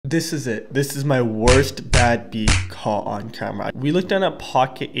This is it. This is my worst bad beat caught on camera. We look down at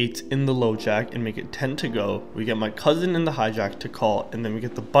pocket eights in the low jack and make it 10 to go. We get my cousin in the hijack to call, and then we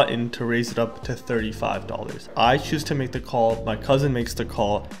get the button to raise it up to $35. I choose to make the call, my cousin makes the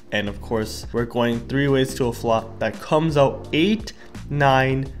call, and of course we're going 3 ways to a flop that comes out 8,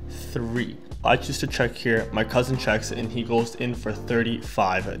 9, 3. I choose to check here, my cousin checks and he goes in for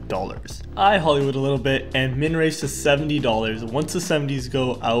 $35. I Hollywood a little bit and min raise to $70. Once the 70s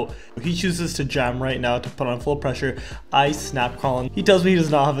go out, he chooses to jam right now to put on full pressure. I snap call him. He tells me he does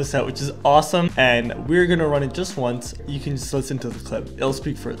not have a set, which is awesome, and we're gonna run it just once. You can just listen to the clip. It'll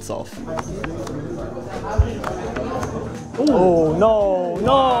speak for itself. Oh, no.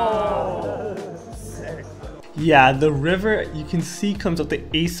 Yeah, the river, you can see, comes up the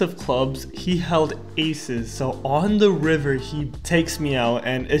ace of clubs. He held aces, so on the river he takes me out,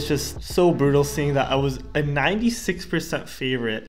 and it's just so brutal seeing that I was a 96% favorite